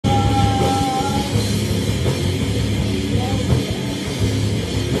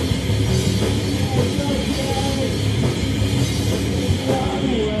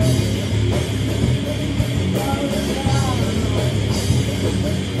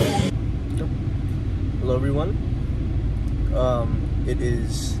Hello everyone. It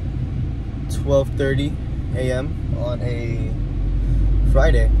is 12:30 a.m. on a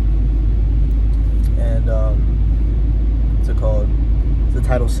Friday, and what's it called? The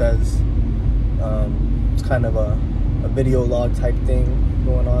title says it's kind of a video log type thing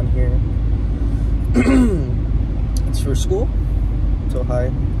going on here. It's for school, so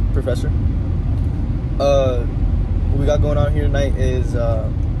hi, professor. What we got going on here tonight is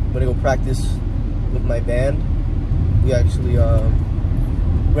I'm gonna go practice with my band. We actually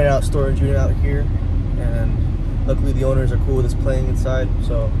rent out storage unit out here, and luckily the owners are cool with us playing inside,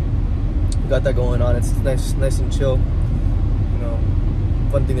 so we got that going on. It's nice and chill, you know,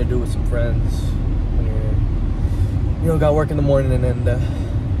 fun thing to do with some friends when you're, got work in the morning and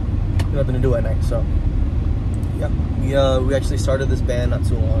nothing to do at night. So yeah, we actually started this band not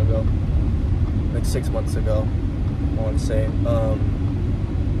too long ago, like 6 months ago, I want to say.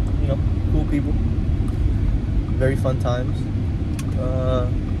 Cool people, very fun times,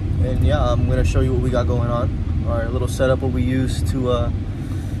 and yeah, I'm gonna show you what we got going on, our little setup, what we use to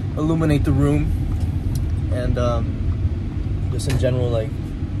illuminate the room, and just in general, like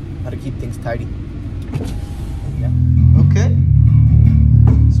how to keep things tidy. Yeah. Okay,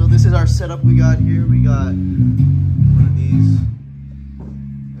 so this is our setup we got here. We got one of these.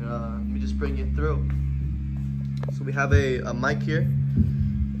 Let me just bring you through. So we have a mic here.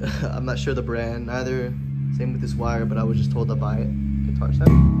 I'm not sure the brand either. Same with this wire, but I was just told to buy it. Guitar set.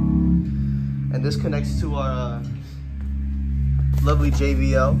 And this connects to our lovely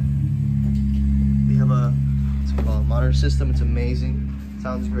JBL. We have a, what's it called, monitor system. It's amazing.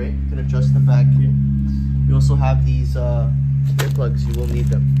 Sounds great. You can adjust the back here. We also have these earplugs. You will need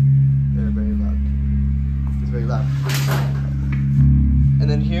them. They're very loud. It's very loud. And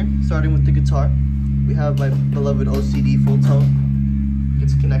then here, starting with the guitar, we have my beloved OCD full tone.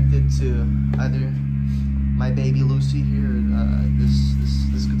 It's connected to either my baby Lucy here, or this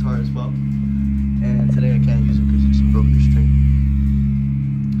guitar as well. And today I can't use it because it just broke the string.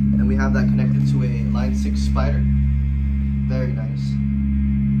 And we have that connected to a Line 6 Spider. Very nice.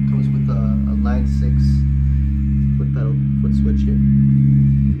 Comes with a Line 6 foot pedal, foot switch here.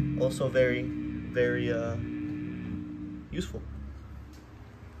 Also very useful.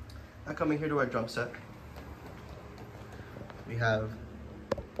 Now coming here to our drum set, we have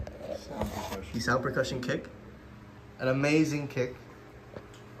the sound percussion kick, an amazing kick,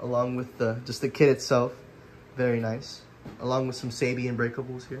 along with just the kit itself, very nice, along with some Sabian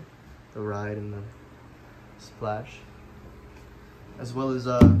breakables here, the ride and the splash, as well as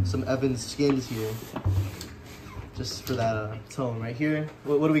some Evans skins here, just for that tone right here.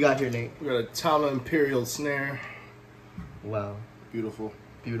 What do we got here, Nate? We got a Tala Imperial snare. Wow, Beautiful.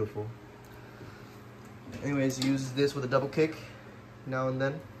 beautiful. Anyways, use this with a double kick now and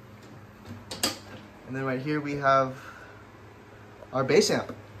then. And then right here we have our bass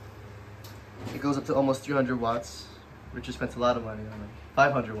amp. It goes up to almost 300 watts. Richard spent a lot of money on it.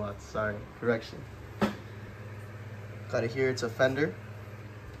 500 watts, sorry, correction. Got it here, it's a Fender.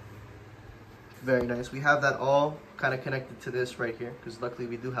 Very nice. We have that all kind of connected to this right here, because luckily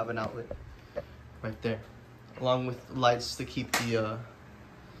we do have an outlet right there. Along with lights to keep the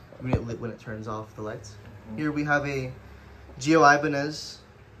unit lit when it turns off the lights. Here we have a Gio Ibanez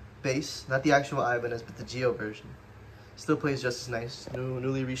bass, not the actual Ibanez, but the Gio version. Still plays just as nice,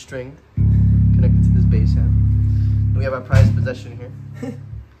 newly restringed, connected to this bass amp. And we have our prized possession here,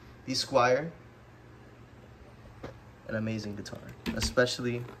 the Squier, an amazing guitar,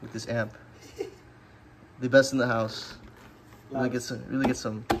 especially with this amp, the best in the house. Really get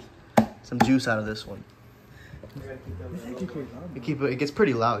some juice out of this one. It gets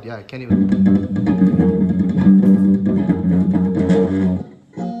pretty loud, yeah. I can't even.